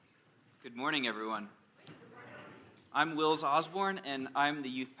Good morning, everyone. I'm Wills Osborne, and I'm the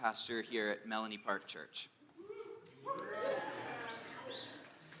youth pastor here at Melanie Park Church.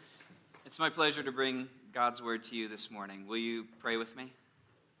 It's my pleasure to bring God's word to you this morning. Will you pray with me?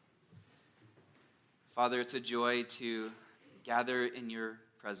 Father, it's a joy to gather in your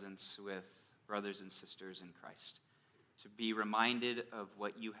presence with brothers and sisters in Christ, to be reminded of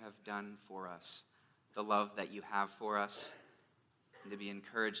what you have done for us, the love that you have for us, and to be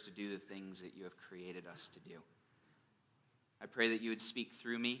encouraged to do the things that you have created us to do. I pray that you would speak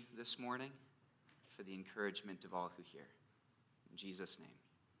through me this morning for the encouragement of all who hear. In Jesus' name,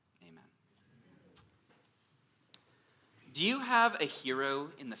 amen. Do you have a hero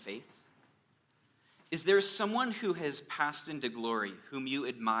in the faith? Is there someone who has passed into glory whom you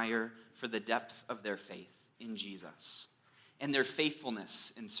admire for the depth of their faith in Jesus and their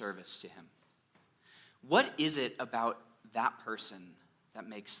faithfulness in service to him? What is it about that person that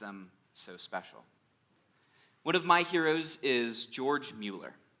makes them so special? One of my heroes is George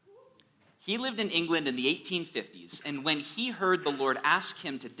Mueller. He lived in England in the 1850s, and when he heard the Lord ask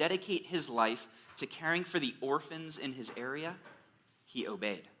him to dedicate his life to caring for the orphans in his area, he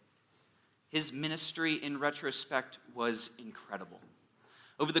obeyed. His ministry, in retrospect, was incredible.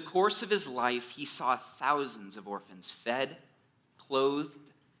 Over the course of his life, he saw thousands of orphans fed, clothed,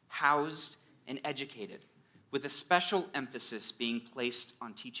 housed, and educated, with a special emphasis being placed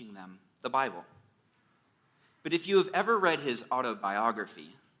on teaching them the Bible. But if you have ever read his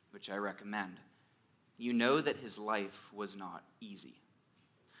autobiography, which I recommend, you know that his life was not easy.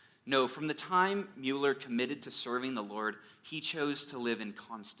 No, from the time Mueller committed to serving the Lord, he chose to live in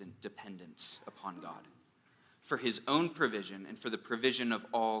constant dependence upon God, for his own provision and for the provision of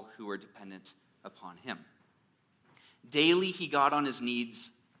all who were dependent upon him. Daily, he got on his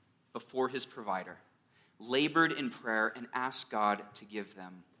knees before his provider, labored in prayer, and asked God to give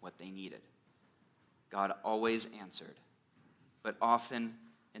them what they needed. God always answered, but often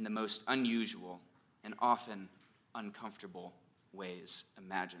in the most unusual and often uncomfortable ways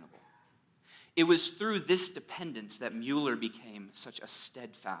imaginable. It was through this dependence that Mueller became such a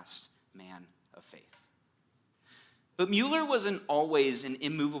steadfast man of faith. But Mueller wasn't always an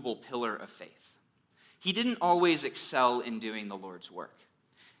immovable pillar of faith. He didn't always excel in doing the Lord's work.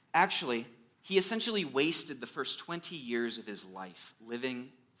 Actually, he essentially wasted the first 20 years of his life living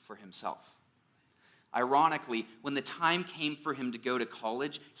for himself. Ironically, when the time came for him to go to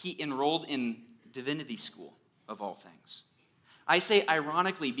college, he enrolled in divinity school, of all things. I say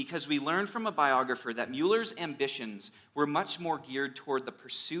ironically because we learn from a biographer that Mueller's ambitions were much more geared toward the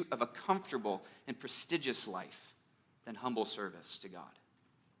pursuit of a comfortable and prestigious life than humble service to God.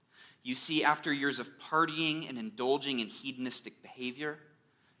 You see, after years of partying and indulging in hedonistic behavior,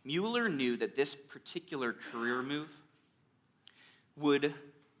 Mueller knew that this particular career move would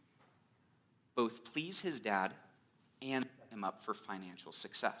both please his dad and set him up for financial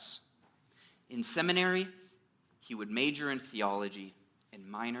success. In seminary, he would major in theology and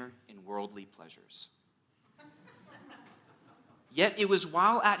minor in worldly pleasures. Yet it was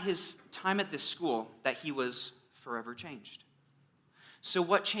while at his time at this school that he was forever changed. So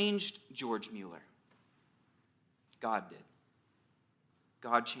what changed George Mueller? God did.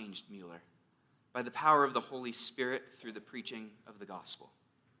 God changed Mueller by the power of the Holy Spirit through the preaching of the gospel.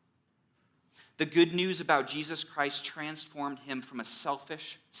 The good news about Jesus Christ transformed him from a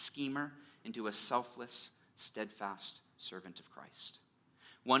selfish schemer into a selfless, steadfast servant of Christ,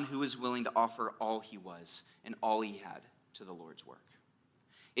 one who was willing to offer all he was and all he had to the Lord's work.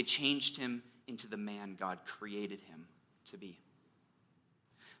 It changed him into the man God created him to be.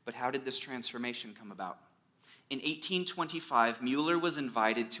 But how did this transformation come about? In 1825, Mueller was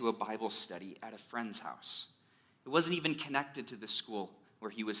invited to a Bible study at a friend's house. It wasn't even connected to the school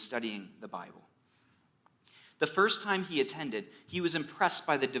where he was studying the Bible. The first time he attended, he was impressed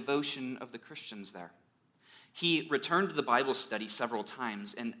by the devotion of the Christians there. He returned to the Bible study several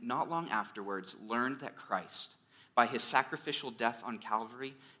times and not long afterwards learned that Christ, by his sacrificial death on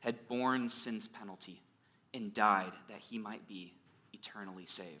Calvary, had borne sin's penalty and died that he might be eternally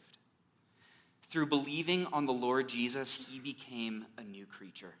saved. Through believing on the Lord Jesus, he became a new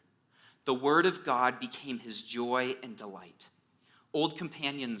creature. The word of God became his joy and delight. Old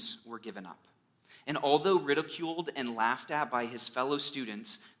companions were given up. And although ridiculed and laughed at by his fellow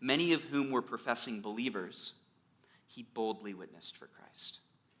students, many of whom were professing believers, he boldly witnessed for Christ.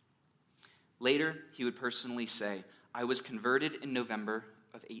 Later, he would personally say, "I was converted in November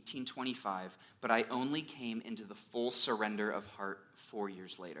of 1825, but I only came into the full surrender of heart 4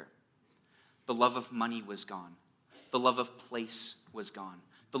 years later. The love of money was gone. The love of place was gone.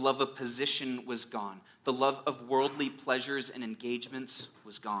 The love of position was gone. The love of worldly pleasures and engagements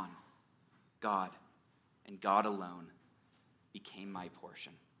was gone. God, and God alone, became my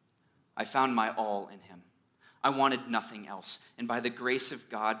portion. I found my all in him. I wanted nothing else, and by the grace of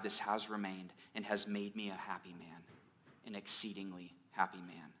God, this has remained and has made me a happy man, an exceedingly happy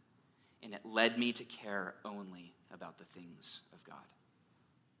man. And it led me to care only about the things of God.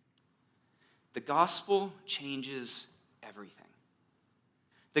 The gospel changes everything.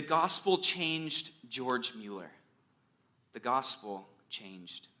 The gospel changed George Mueller. The gospel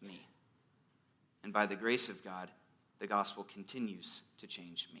changed me. And by the grace of God, the gospel continues to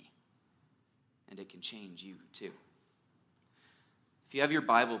change me. And it can change you too. If you have your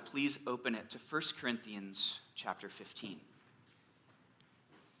Bible, please open it to 1 Corinthians chapter 15.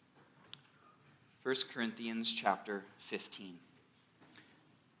 1 Corinthians chapter 15.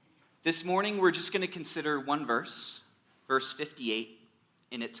 This morning, we're just going to consider one verse, verse 58,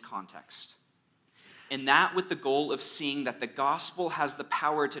 in its context. And that with the goal of seeing that the gospel has the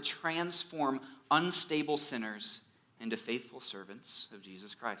power to transform unstable sinners into faithful servants of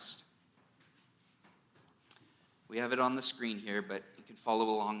Jesus Christ. We have it on the screen here, but you can follow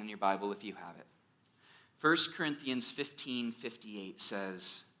along in your Bible if you have it. 1 Corinthians 15:58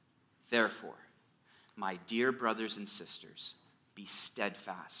 says, "Therefore, my dear brothers and sisters, be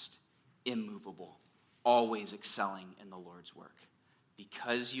steadfast, immovable, always excelling in the Lord's work,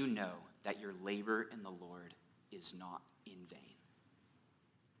 because you know that your labor in the Lord is not in vain."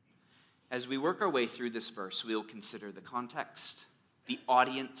 As we work our way through this verse, we'll consider the context, the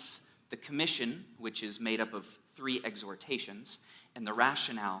audience, the commission, which is made up of 3 exhortations, and the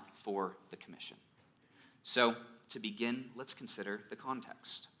rationale for the commission. So, to begin, let's consider the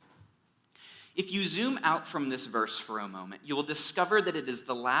context. If you zoom out from this verse for a moment, you will discover that it is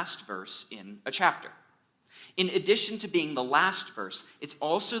the last verse in a chapter. In addition to being the last verse, it's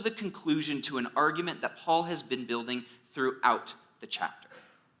also the conclusion to an argument that Paul has been building throughout the chapter.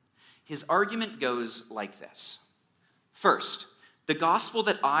 His argument goes like this. First, the gospel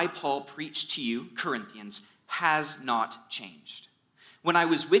that I, Paul, preached to you, Corinthians, has not changed. When I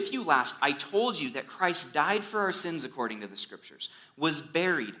was with you last, I told you that Christ died for our sins according to the Scriptures, was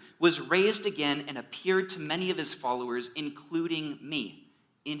buried, was raised again, and appeared to many of his followers, including me,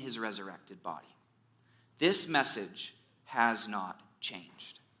 in his resurrected body. This message has not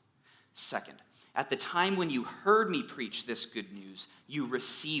changed. Second, at the time when you heard me preach this good news, you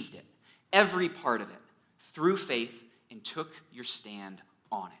received it, every part of it, through faith, and took your stand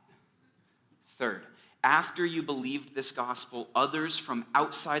on it. Third, after you believed this gospel, others from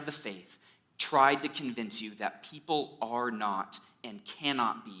outside the faith tried to convince you that people are not and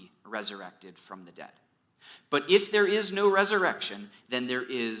cannot be resurrected from the dead. But if there is no resurrection, then there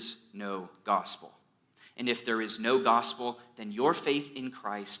is no gospel. And if there is no gospel, then your faith in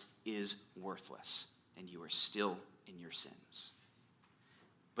Christ is worthless, and you are still in your sins.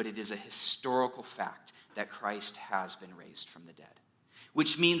 But it is a historical fact that Christ has been raised from the dead,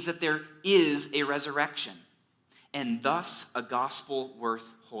 which means that there is a resurrection, and thus a gospel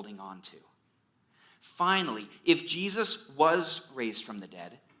worth holding on to. Finally, if Jesus was raised from the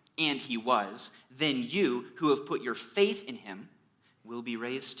dead, and he was, then you who have put your faith in him will be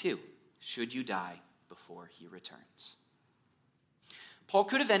raised too, should you die before he returns. Paul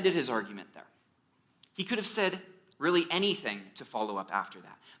could have ended his argument there. He could have said really anything to follow up after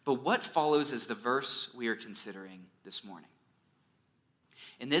that. But what follows is the verse we are considering this morning.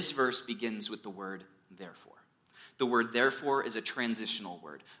 And this verse begins with the word therefore. The word therefore is a transitional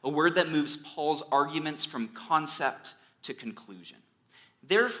word, a word that moves Paul's arguments from concept to conclusion.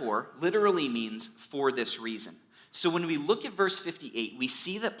 Therefore literally means for this reason. So when we look at verse 58, we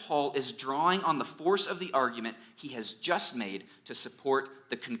see that Paul is drawing on the force of the argument he has just made to support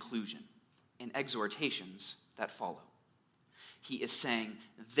the conclusion and exhortations that follow. He is saying,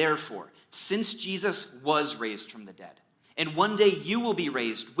 therefore, since Jesus was raised from the dead, and one day you will be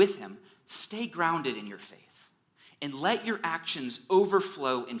raised with him, stay grounded in your faith, and let your actions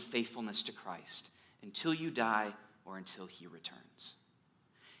overflow in faithfulness to Christ until you die or until he returns.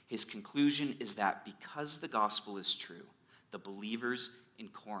 His conclusion is that because the gospel is true, the believers in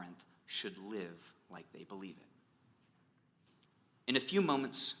Corinth should live like they believe it. In a few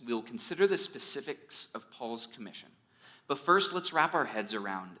moments, we will consider the specifics of Paul's commission. But first, let's wrap our heads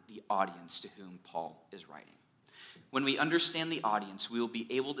around the audience to whom Paul is writing. When we understand the audience, we will be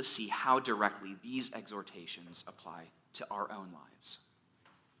able to see how directly these exhortations apply to our own lives.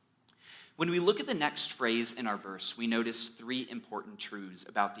 When we look at the next phrase in our verse, we notice 3 important truths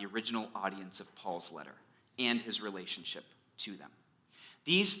about the original audience of Paul's letter and his relationship to them.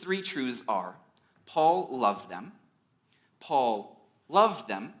 These 3 truths are: Paul loved them, Paul loved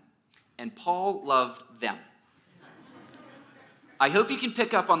them, and Paul loved them. I hope you can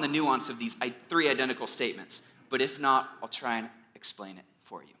pick up on the nuance of these three identical statements, but if not, I'll try and explain it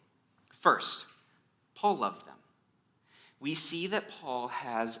for you. First, Paul loved them. We see that Paul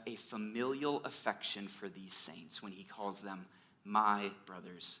has a familial affection for these saints when he calls them my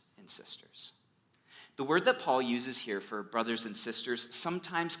brothers and sisters. The word that Paul uses here for brothers and sisters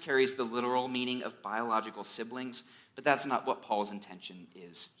sometimes carries the literal meaning of biological siblings, but that's not what Paul's intention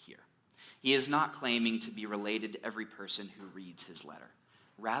is here. He is not claiming to be related to every person who reads his letter.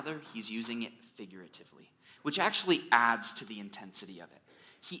 Rather, he's using it figuratively, which actually adds to the intensity of it.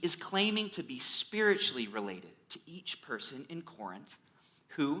 He is claiming to be spiritually related to each person in Corinth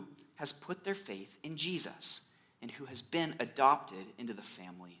who has put their faith in Jesus and who has been adopted into the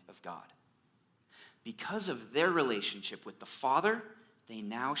family of God. Because of their relationship with the Father, they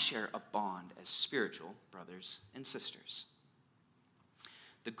now share a bond as spiritual brothers and sisters.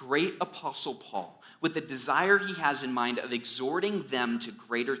 The great apostle Paul, with the desire he has in mind of exhorting them to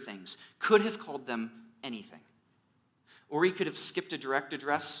greater things, could have called them anything. Or he could have skipped a direct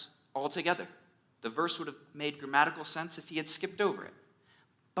address altogether. The verse would have made grammatical sense if he had skipped over it.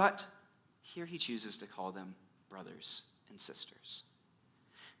 But here he chooses to call them brothers and sisters.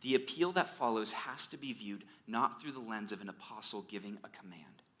 The appeal that follows has to be viewed not through the lens of an apostle giving a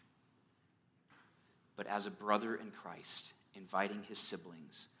command, but as a brother in Christ inviting his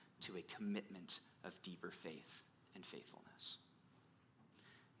siblings to a commitment of deeper faith and faithfulness.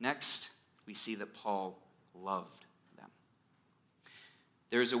 Next, we see that Paul loved them.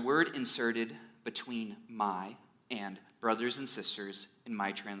 There is a word inserted between my and brothers and sisters in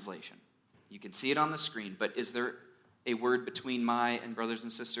my translation. You can see it on the screen, but is there a word between my and brothers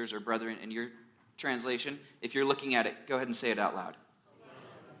and sisters or brethren in your translation? If you're looking at it, go ahead and say it out loud.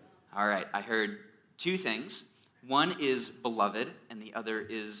 All right, I heard two things. One is beloved, and the other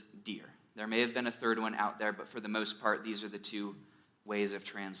is dear. There may have been a third one out there, but for the most part, these are the two ways of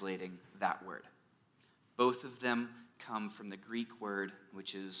translating that word. Both of them come from the Greek word,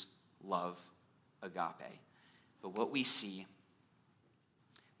 which is love, agape. But what we see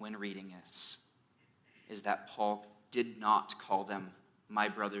when reading this is that Paul did not call them my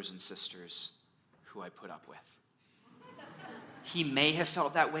brothers and sisters who I put up with. He may have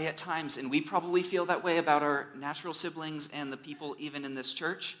felt that way at times, and we probably feel that way about our natural siblings and the people even in this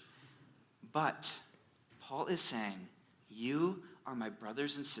church. But Paul is saying, you are my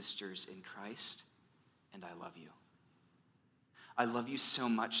brothers and sisters in Christ, and I love you. I love you so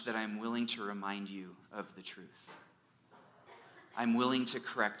much that I'm willing to remind you of the truth. I'm willing to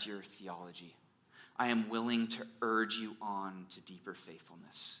correct your theology. I am willing to urge you on to deeper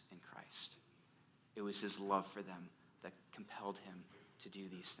faithfulness in Christ. It was his love for them that compelled him to do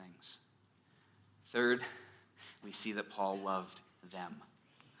these things. Third, we see that Paul loved them.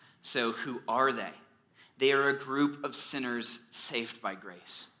 So who are they? They are a group of sinners saved by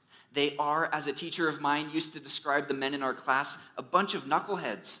grace. They are, as a teacher of mine used to describe the men in our class, a bunch of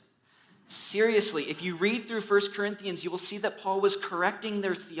knuckleheads. Seriously, if you read through 1 Corinthians, you will see that Paul was correcting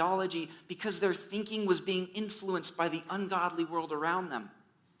their theology because their thinking was being influenced by the ungodly world around them.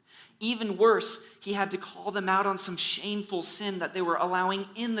 Even worse, he had to call them out on some shameful sin that they were allowing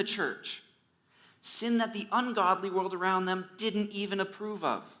in the church. Sin that the ungodly world around them didn't even approve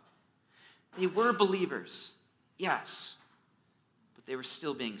of. They were believers, yes, but they were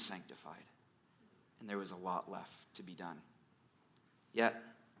still being sanctified, and there was a lot left to be done. Yet,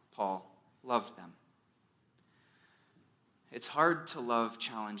 Paul loved them. It's hard to love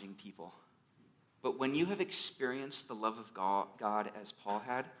challenging people, but when you have experienced the love of God as Paul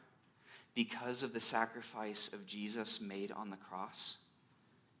had, because of the sacrifice of Jesus made on the cross,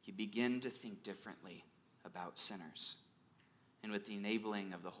 you begin to think differently about sinners. And with the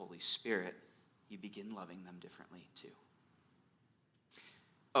enabling of the Holy Spirit, you begin loving them differently too.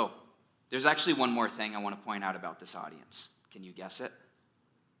 Oh, there's actually one more thing I want to point out about this audience. Can you guess it?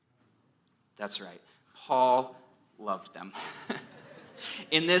 That's right. Paul loved them.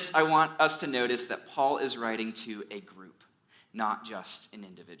 In this, I want us to notice that Paul is writing to a group, not just an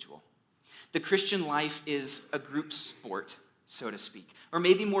individual. The Christian life is a group sport, so to speak, or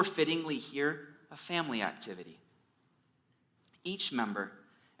maybe more fittingly here, a family activity. Each member,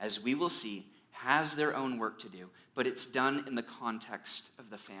 as we will see, has their own work to do, but it's done in the context of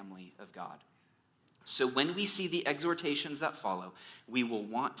the family of God. So when we see the exhortations that follow, we will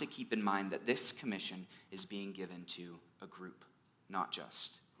want to keep in mind that this commission is being given to a group, not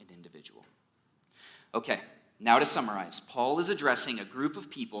just an individual. Okay. Now to summarize, Paul is addressing a group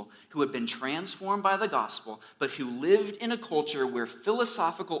of people who had been transformed by the gospel, but who lived in a culture where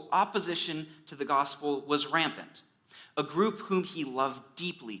philosophical opposition to the gospel was rampant. A group whom he loved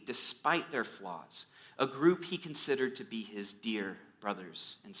deeply despite their flaws. a group he considered to be his dear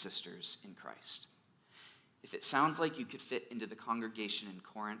brothers and sisters in Christ. If it sounds like you could fit into the congregation in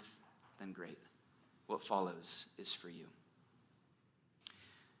Corinth, then great. What follows is for you.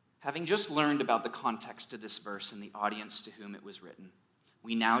 Having just learned about the context of this verse and the audience to whom it was written,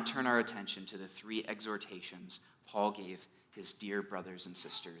 we now turn our attention to the three exhortations Paul gave his dear brothers and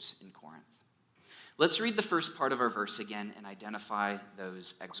sisters in Corinth. Let's read the first part of our verse again and identify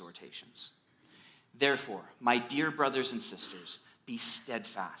those exhortations. Therefore, my dear brothers and sisters, be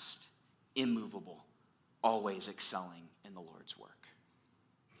steadfast, immovable, always excelling in the Lord's work.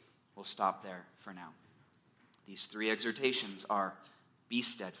 We'll stop there for now. These three exhortations are: be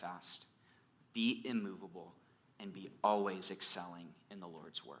steadfast, be immovable, and be always excelling in the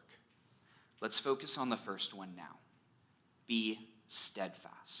Lord's work. Let's focus on the first one now. Be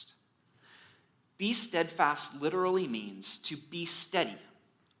steadfast. Be steadfast literally means to be steady,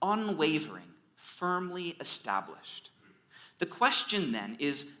 unwavering, firmly established. The question then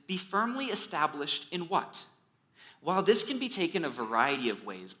is, be firmly established in what? While this can be taken a variety of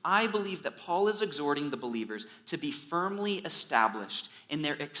ways, I believe that Paul is exhorting the believers to be firmly established in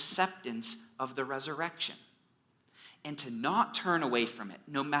their acceptance of the resurrection and to not turn away from it,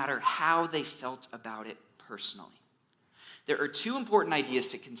 no matter how they felt about it personally. There are two important ideas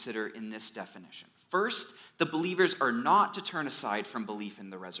to consider in this definition. First, the believers are not to turn aside from belief in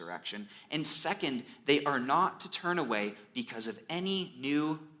the resurrection. And second, they are not to turn away because of any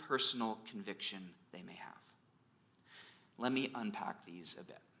new personal conviction they may have. Let me unpack these a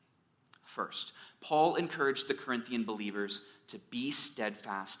bit. First, Paul encouraged the Corinthian believers to be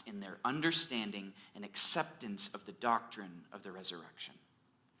steadfast in their understanding and acceptance of the doctrine of the resurrection.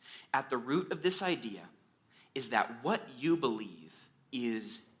 At the root of this idea is that what you believe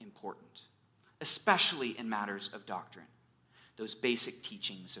is important, especially in matters of doctrine, those basic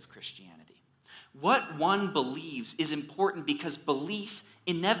teachings of Christianity. What one believes is important because belief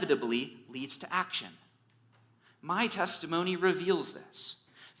inevitably leads to action. My testimony reveals this.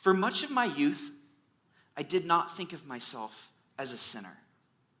 For much of my youth, I did not think of myself as a sinner,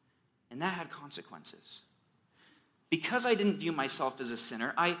 and that had consequences. Because I didn't view myself as a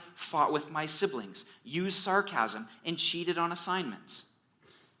sinner, I fought with my siblings, used sarcasm, and cheated on assignments.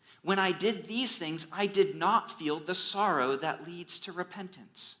 When I did these things, I did not feel the sorrow that leads to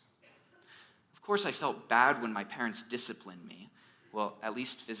repentance. Of course, I felt bad when my parents disciplined me, well, at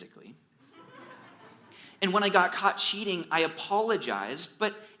least physically. And when I got caught cheating, I apologized,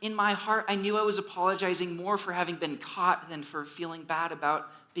 but in my heart, I knew I was apologizing more for having been caught than for feeling bad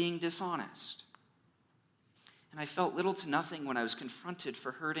about being dishonest. And I felt little to nothing when I was confronted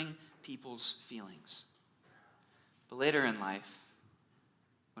for hurting people's feelings. But later in life,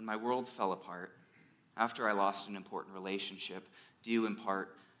 when my world fell apart, after I lost an important relationship, due in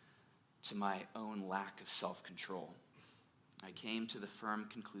part to my own lack of self-control, I came to the firm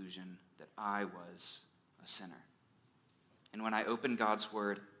conclusion that I was a sinner. And when I opened God's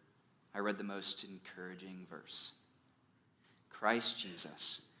word, I read the most encouraging verse. Christ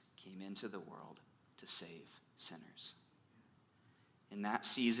Jesus came into the world to save sinners. In that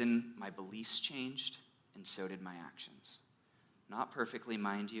season, my beliefs changed, and so did my actions. Not perfectly,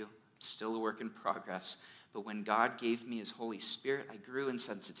 mind you, still a work in progress, but when God gave me his Holy Spirit, I grew in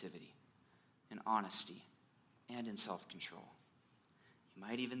sensitivity, in honesty, and in self-control. You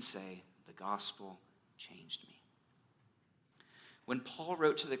might even say the gospel changed me. When Paul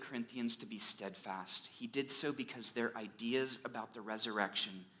wrote to the Corinthians to be steadfast, he did so because their ideas about the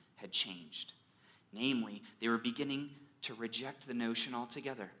resurrection had changed. Namely, they were beginning to reject the notion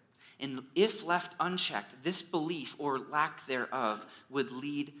altogether. And if left unchecked, this belief or lack thereof would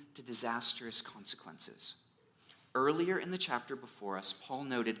lead to disastrous consequences. Earlier in the chapter before us, Paul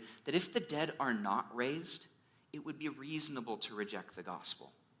noted that if the dead are not raised, it would be reasonable to reject the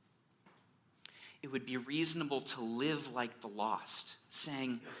gospel. It would be reasonable to live like the lost,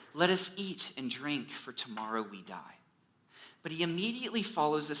 saying, "Let us eat and drink, for tomorrow we die." But he immediately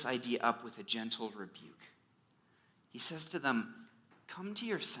follows this idea up with a gentle rebuke. He says to them, "Come to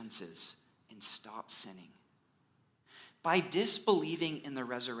your senses and stop sinning." By disbelieving in the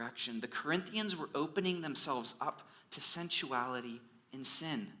resurrection, the Corinthians were opening themselves up to sensuality and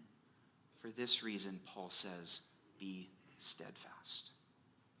sin. For this reason, Paul says, be steadfast.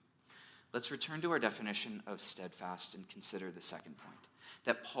 Let's return to our definition of steadfast and consider the second point,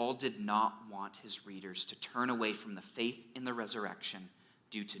 that Paul did not want his readers to turn away from the faith in the resurrection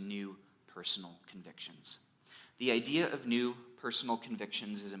due to new personal convictions. The idea of new personal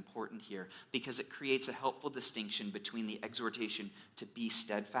convictions is important here because it creates a helpful distinction between the exhortation to be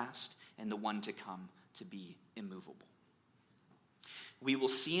steadfast and the one to come to be immovable. we will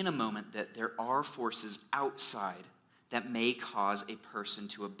see in a moment that there are forces outside that may cause a person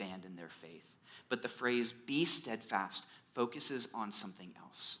to abandon their faith. But the phrase, be steadfast, focuses on something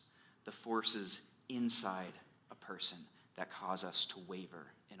else. The forces inside a person that cause us to waver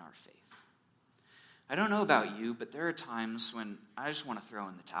in our faith. I don't know about you, but there are times when I just want to throw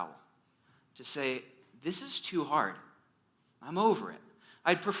in the towel. To say, this is too hard. I'm over it.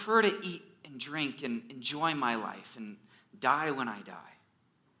 I'd prefer to eat and drink and enjoy my life and die when I die.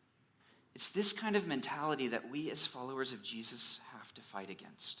 It's this kind of mentality that we as followers of Jesus have to fight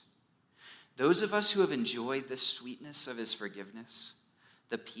against. Those of us who have enjoyed the sweetness of his forgiveness,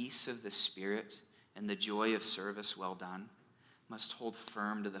 the peace of the Spirit, and the joy of service well done, must hold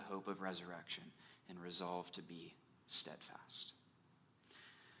firm to the hope of resurrection and resolve to be steadfast.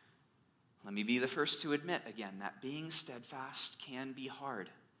 Let me be the first to admit again that being steadfast can be hard.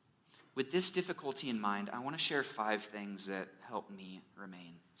 With this difficulty in mind, I want to share 5 things that help me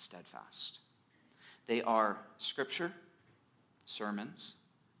remain steadfast. They are Scripture, sermons,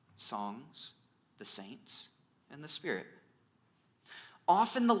 songs, the saints, and the Spirit.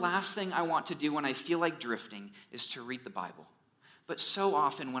 Often the last thing I want to do when I feel like drifting is to read the Bible. But so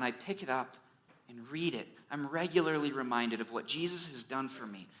often when I pick it up and read it, I'm regularly reminded of what Jesus has done for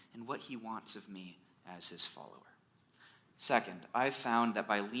me and what he wants of me as his follower. Second, I've found that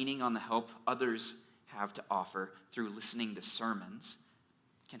by leaning on the help others have to offer through listening to sermons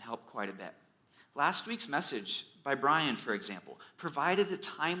can help quite a bit. Last week's message by Brian, for example, provided a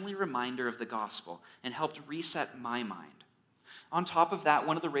timely reminder of the gospel and helped reset my mind. On top of that,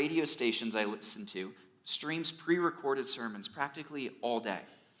 one of the radio stations I listen to streams pre-recorded sermons practically all day.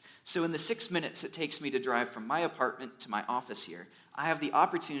 So in the 6 minutes it takes me to drive from my apartment to my office here, I have the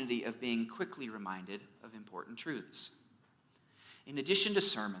opportunity of being quickly reminded of important truths. In addition to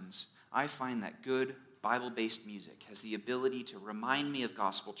sermons, I find that good Bible-based music has the ability to remind me of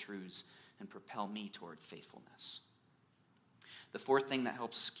gospel truths and propel me toward faithfulness. The fourth thing that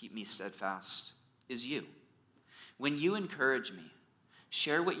helps keep me steadfast is you. When you encourage me,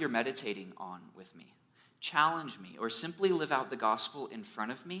 share what you're meditating on with me, challenge me, or simply live out the gospel in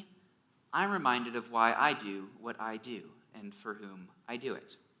front of me, I'm reminded of why I do what I do and for whom I do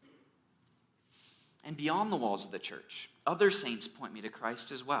it. And beyond the walls of the church, other saints point me to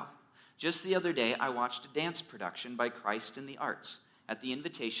Christ as well. Just the other day, I watched a dance production by Christ in the Arts at the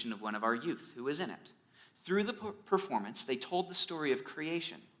invitation of one of our youth who was in it. Through the performance, they told the story of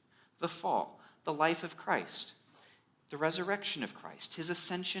creation, the fall, the life of Christ, the resurrection of Christ, his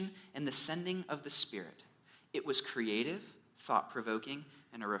ascension, and the sending of the Spirit. It was creative, thought-provoking,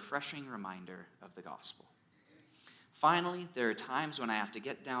 and a refreshing reminder of the gospel. Finally, there are times when I have to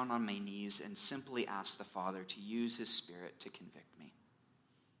get down on my knees and simply ask the Father to use his Spirit to convict me,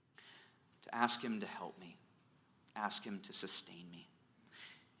 to ask him to help me, ask him to sustain me.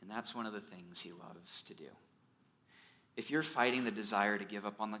 And that's one of the things he loves to do. If you're fighting the desire to give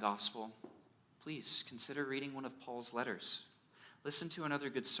up on the gospel, please consider reading one of Paul's letters. Listen to another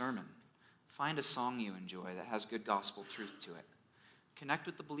good sermon. Find a song you enjoy that has good gospel truth to it. Connect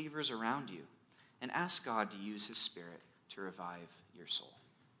with the believers around you and ask God to use his Spirit to revive your soul.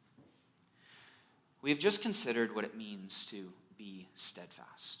 We have just considered what it means to be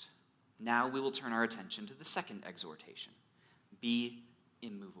steadfast. Now we will turn our attention to the second exhortation. Be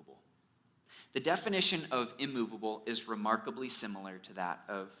immovable. The definition of immovable is remarkably similar to that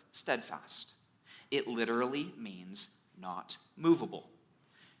of steadfast. It literally means not movable.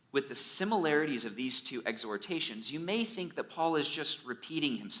 With the similarities of these two exhortations, you may think that Paul is just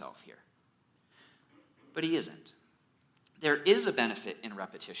repeating himself here. But he isn't. There is a benefit in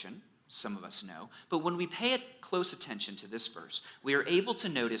repetition, some of us know, but when we pay close attention to this verse, we are able to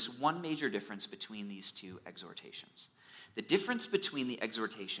notice one major difference between these two exhortations. The difference between the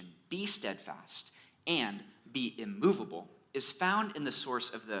exhortation, be steadfast, and be immovable, is found in the source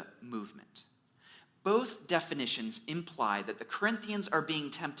of the movement. Both definitions imply that the Corinthians are being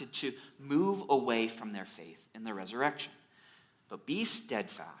tempted to move away from their faith in the resurrection. But be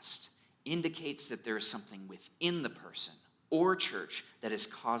steadfast indicates that there is something within the person or church that is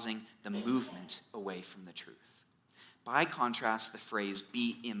causing the movement away from the truth. By contrast, the phrase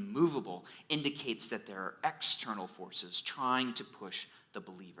be immovable indicates that there are external forces trying to push the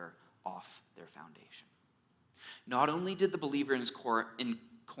believer off their foundation. Not only did the believers in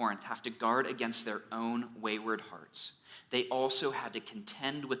Corinth have to guard against their own wayward hearts, they also had to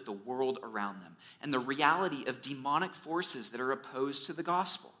contend with the world around them and the reality of demonic forces that are opposed to the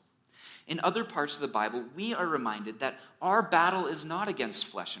gospel. In other parts of the Bible, we are reminded that our battle is not against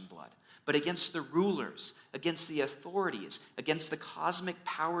flesh and blood, but against the rulers, against the authorities, against the cosmic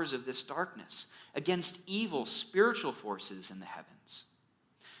powers of this darkness, against evil spiritual forces in the heavens.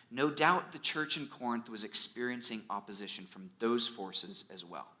 No doubt the church in Corinth was experiencing opposition from those forces as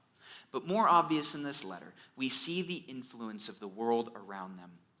well. But more obvious in this letter, we see the influence of the world around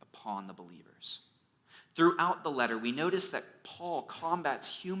them upon the believers. Throughout the letter, we notice that Paul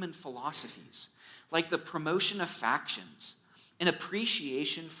combats human philosophies, like the promotion of factions, an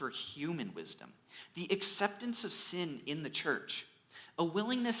appreciation for human wisdom, the acceptance of sin in the church, a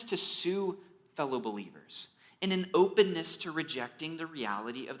willingness to sue fellow believers, and an openness to rejecting the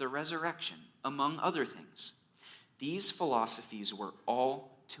reality of the resurrection, among other things. These philosophies were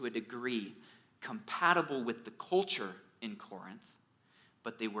all, to a degree, compatible with the culture in Corinth,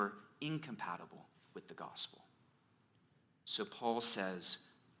 but they were incompatible with the gospel. So Paul says,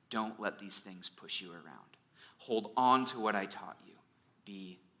 don't let these things push you around. Hold on to what I taught you.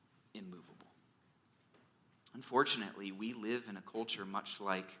 Be immovable. Unfortunately, we live in a culture much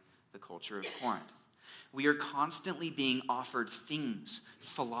like the culture of Corinth. We are constantly being offered things,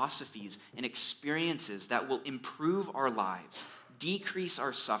 philosophies, and experiences that will improve our lives, decrease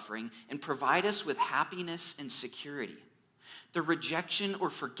our suffering, and provide us with happiness and security. The rejection or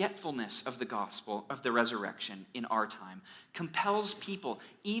forgetfulness of the gospel of the resurrection in our time compels people,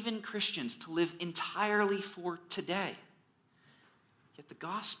 even Christians, to live entirely for today. Yet the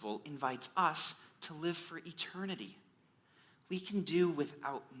gospel invites us to live for eternity. We can do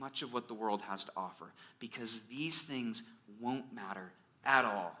without much of what the world has to offer because these things won't matter at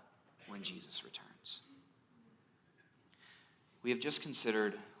all when Jesus returns. We have just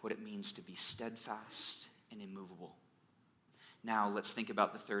considered what it means to be steadfast and immovable. Now let's think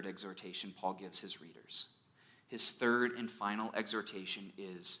about the third exhortation Paul gives his readers. His third and final exhortation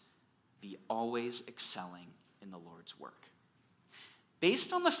is, be always excelling in the Lord's work.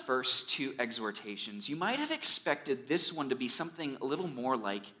 Based on the first two exhortations, you might have expected this one to be something a little more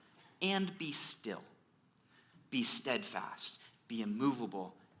like, and be still. Be steadfast, be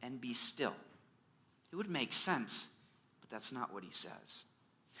immovable, and be still. It would make sense, but that's not what he says.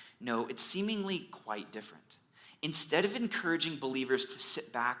 No, it's seemingly quite different. Instead of encouraging believers to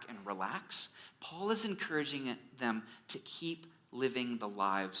sit back and relax, Paul is encouraging them to keep living the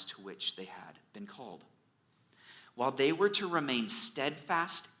lives to which they had been called. While they were to remain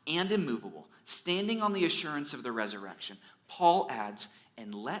steadfast and immovable, standing on the assurance of the resurrection, Paul adds,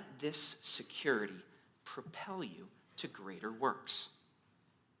 and let this security propel you to greater works.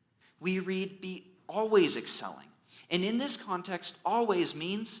 We read, be always excelling. And in this context, always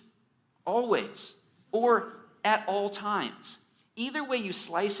means always, or at all times. Either way you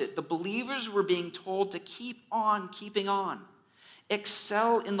slice it, the believers were being told to keep on keeping on.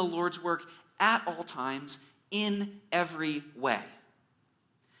 Excel in the Lord's work at all times, in every way.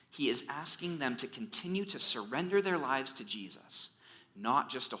 He is asking them to continue to surrender their lives to Jesus, not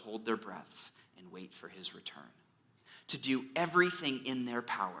just to hold their breaths and wait for his return. To do everything in their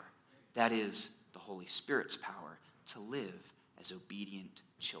power, that is, the Holy Spirit's power, to live as obedient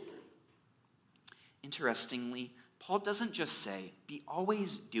children. Interestingly, Paul doesn't just say, be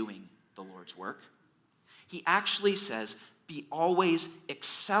always doing the Lord's work. He actually says, be always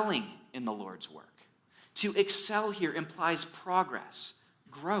excelling in the Lord's work. To excel here implies progress,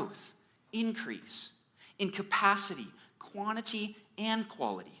 growth, increase in capacity, quantity, and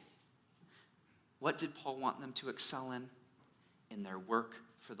quality. What did Paul want them to excel in? In their work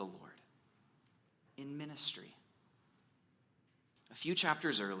for the Lord, in ministry. A few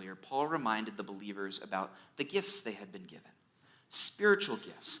chapters earlier, Paul reminded the believers about the gifts they had been given, spiritual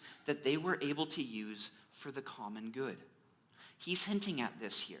gifts that they were able to use for the common good. He's hinting at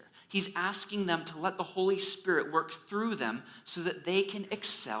this here. He's asking them to let the Holy Spirit work through them so that they can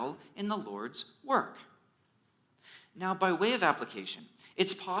excel in the Lord's work. Now, by way of application,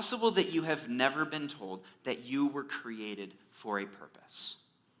 it's possible that you have never been told that you were created for a purpose.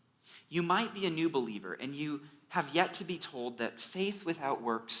 You might be a new believer and you have yet to be told that faith without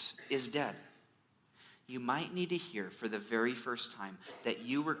works is dead. You might need to hear for the very first time that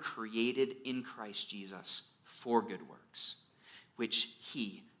you were created in Christ Jesus for good works, which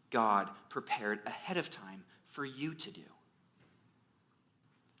he, God, prepared ahead of time for you to do.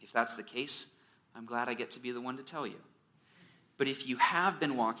 If that's the case, I'm glad I get to be the one to tell you. But if you have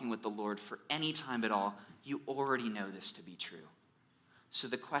been walking with the Lord for any time at all, you already know this to be true. So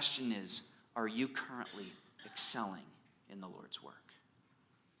the question is, are you currently excelling in the Lord's work?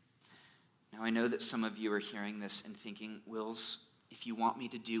 Now, I know that some of you are hearing this and thinking, Wills, if you want me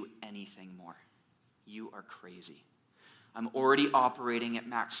to do anything more, you are crazy. I'm already operating at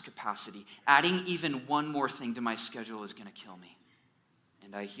max capacity. Adding even one more thing to my schedule is going to kill me.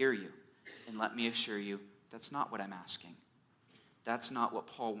 And I hear you. And let me assure you, that's not what I'm asking. That's not what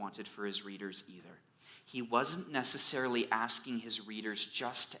Paul wanted for his readers either. He wasn't necessarily asking his readers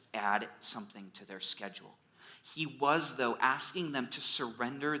just to add something to their schedule. He was, though, asking them to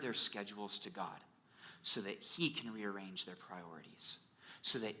surrender their schedules to God so that he can rearrange their priorities,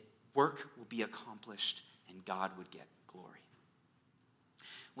 so that work will be accomplished and God would get glory.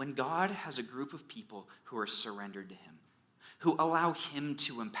 When God has a group of people who are surrendered to him, who allow him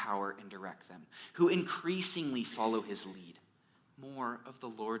to empower and direct them, who increasingly follow his lead, more of the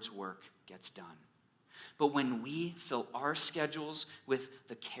Lord's work gets done. But when we fill our schedules with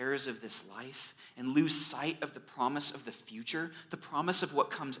the cares of this life and lose sight of the promise of the future, the promise of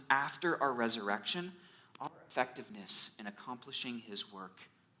what comes after our resurrection, our effectiveness in accomplishing his work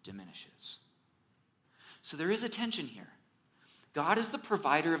diminishes. So there is a tension here. God is the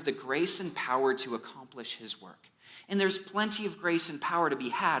provider of the grace and power to accomplish his work. And there's plenty of grace and power to be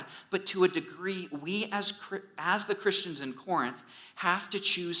had, but to a degree, we as the Christians in Corinth have to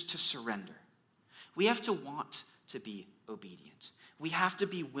choose to surrender. We have to want to be obedient. We have to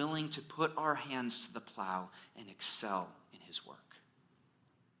be willing to put our hands to the plow and excel in his work.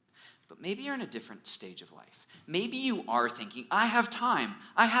 But maybe you're in a different stage of life. Maybe you are thinking, I have time,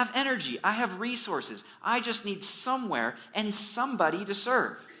 I have energy, I have resources. I just need somewhere and somebody to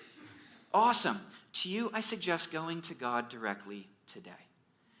serve. Awesome. To you, I suggest going to God directly today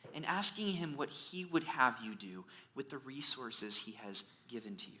and asking him what he would have you do with the resources he has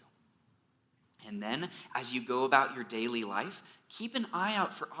given to you. And then, as you go about your daily life, keep an eye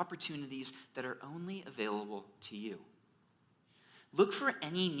out for opportunities that are only available to you. Look for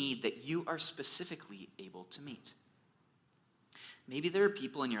any need that you are specifically able to meet. Maybe there are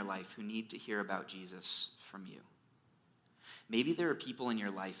people in your life who need to hear about Jesus from you. Maybe there are people in your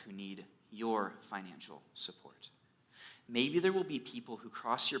life who need your financial support. Maybe there will be people who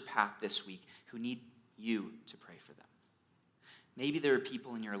cross your path this week who need you to pray for them. Maybe there are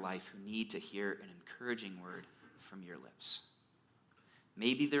people in your life who need to hear an encouraging word from your lips.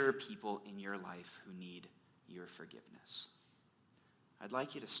 Maybe there are people in your life who need your forgiveness. I'd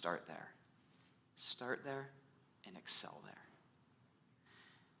like you to start there. Start there and excel there.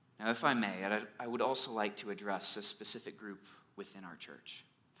 Now, if I may, I would also like to address a specific group within our church.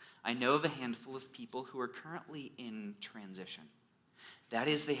 I know of a handful of people who are currently in transition. That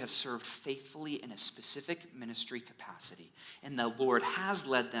is, they have served faithfully in a specific ministry capacity, and the Lord has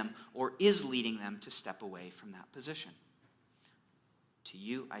led them or is leading them to step away from that position. To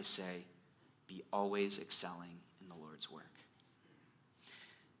you, I say, be always excelling in the Lord's work.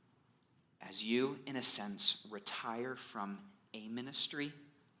 As you, in a sense, retire from a ministry,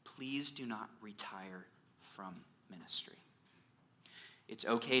 please do not retire from ministry. It's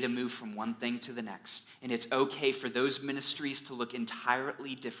okay to move from one thing to the next, and it's okay for those ministries to look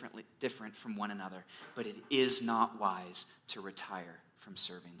entirely different from one another, but it is not wise to retire from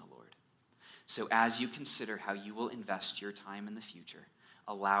serving the Lord. So as you consider how you will invest your time in the future,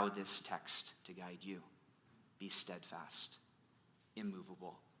 allow this text to guide you. Be steadfast,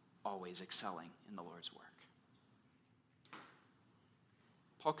 immovable, always excelling in the Lord's work.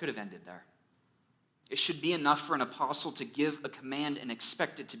 Paul could have ended there. It should be enough for an apostle to give a command and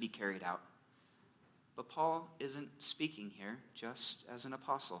expect it to be carried out. But Paul isn't speaking here just as an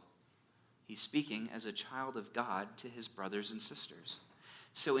apostle. He's speaking as a child of God to his brothers and sisters.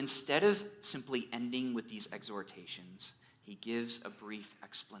 So instead of simply ending with these exhortations, he gives a brief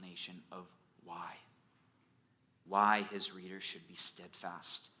explanation of why his readers should be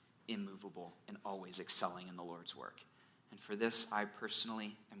steadfast, immovable, and always excelling in the Lord's work. And for this, I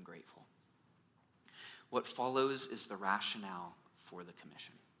personally am grateful. What follows is the rationale for the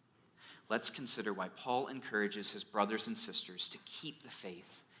commission. Let's consider why Paul encourages his brothers and sisters to keep the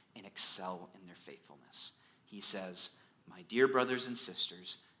faith and excel in their faithfulness. He says, "My dear brothers and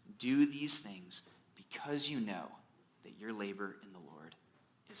sisters, do these things because you know that your labor in the Lord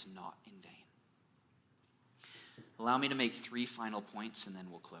is not in vain." Allow me to make 3 final points and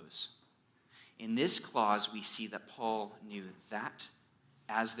then we'll close. In this clause, we see that Paul knew that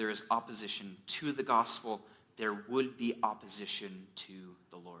as there is opposition to the gospel, there would be opposition to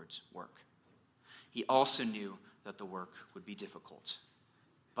the Lord's work. He also knew that the work would be difficult,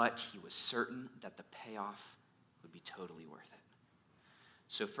 but he was certain that the payoff would be totally worth it.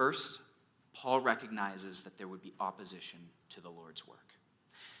 So first, Paul recognizes that there would be opposition to the Lord's work.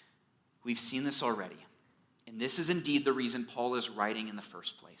 We've seen this already. And this is indeed the reason Paul is writing in the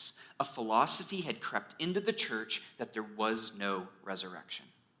first place. A philosophy had crept into the church that there was no resurrection.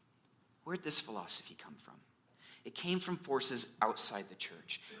 Where'd this philosophy come from? It came from forces outside the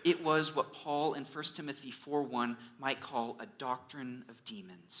church. It was what Paul in 1 Timothy 4:1 might call a doctrine of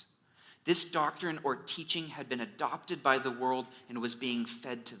demons. This doctrine or teaching had been adopted by the world and was being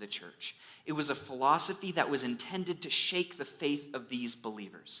fed to the church. It was a philosophy that was intended to shake the faith of these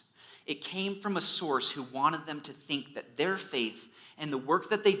believers. It came from a source who wanted them to think that their faith and the work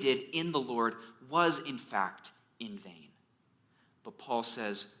that they did in the Lord was, in fact, in vain. But Paul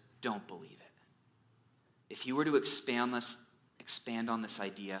says, don't believe it. If he were to expand on this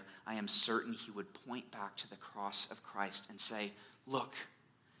idea, I am certain he would point back to the cross of Christ and say, look,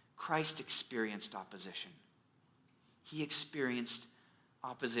 Christ experienced opposition. He experienced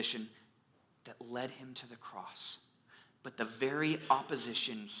opposition that led him to the cross. But the very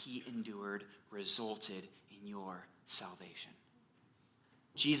opposition he endured resulted in your salvation.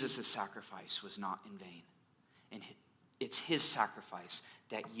 Jesus' sacrifice was not in vain. And it's his sacrifice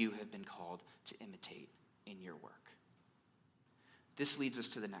that you have been called to imitate in your work. This leads us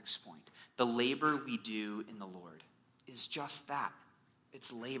to the next point. The labor we do in the Lord is just that.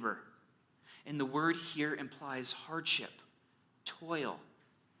 It's labor. And the word here implies hardship, toil,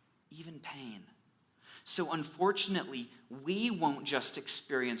 even pain. So unfortunately, we won't just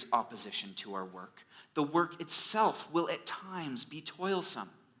experience opposition to our work. The work itself will at times be toilsome.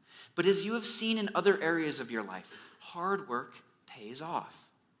 But as you have seen in other areas of your life, hard work pays off.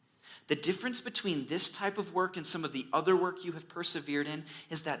 The difference between this type of work and some of the other work you have persevered in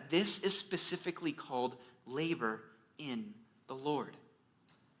is that this is specifically called labor in the Lord.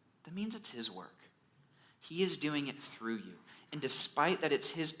 That means it's his work. He is doing it through you. And despite that it's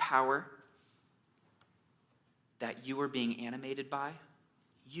his power that you are being animated by,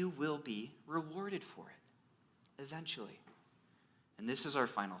 you will be rewarded for it eventually. And this is our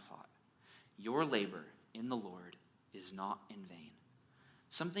final thought. Your labor in the Lord is not in vain.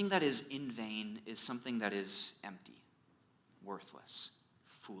 Something that is in vain is something that is empty, worthless,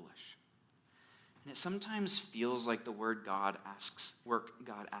 foolish. And it sometimes feels like the work God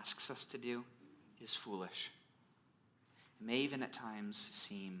asks us to do is foolish. It may even at times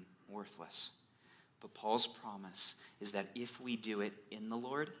seem worthless. But Paul's promise is that if we do it in the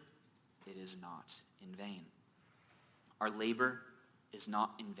Lord, it is not in vain. Our labor is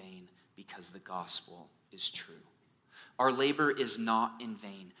not in vain because the gospel is true. Our labor is not in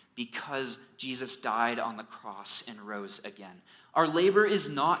vain because Jesus died on the cross and rose again. Our labor is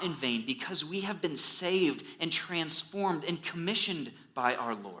not in vain because we have been saved and transformed and commissioned by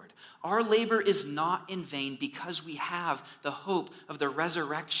our Lord. Our labor is not in vain because we have the hope of the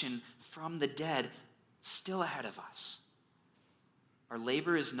resurrection from the dead still ahead of us. Our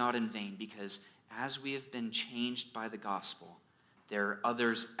labor is not in vain because as we have been changed by the gospel, there are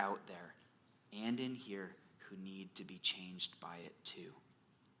others out there and in here who need to be changed by it too.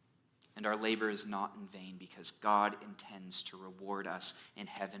 And our labor is not in vain because God intends to reward us in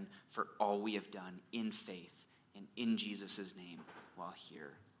heaven for all we have done in faith and in Jesus' name while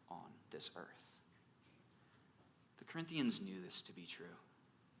here on this earth. The Corinthians knew this to be true,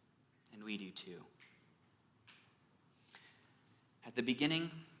 and we do too. At the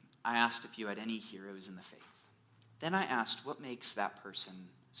beginning, I asked if you had any heroes in the faith. Then I asked what makes that person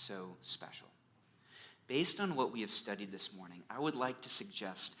so special. Based on what we have studied this morning, I would like to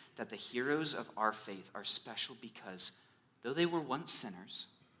suggest that the heroes of our faith are special because, though they were once sinners,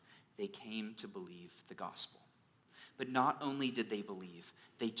 they came to believe the gospel. But not only did they believe,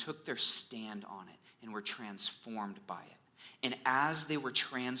 they took their stand on it and were transformed by it. And as they were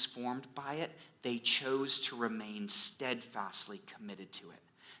transformed by it, they chose to remain steadfastly committed to it.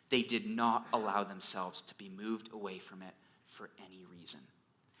 They did not allow themselves to be moved away from it for any reason.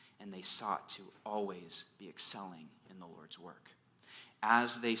 And they sought to always be excelling in the Lord's work.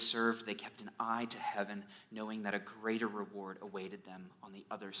 As they served, they kept an eye to heaven, knowing that a greater reward awaited them on the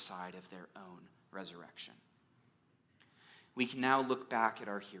other side of their own resurrection. We can now look back at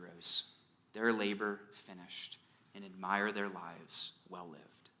our heroes, their labor finished, and admire their lives well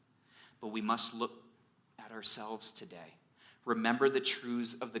lived. But we must look at ourselves today. Remember the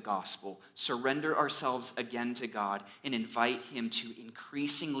truths of the gospel, surrender ourselves again to God, and invite him to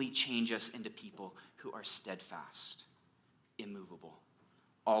increasingly change us into people who are steadfast, immovable,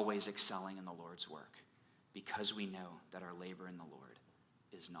 always excelling in the Lord's work, because we know that our labor in the Lord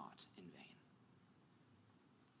is not in vain.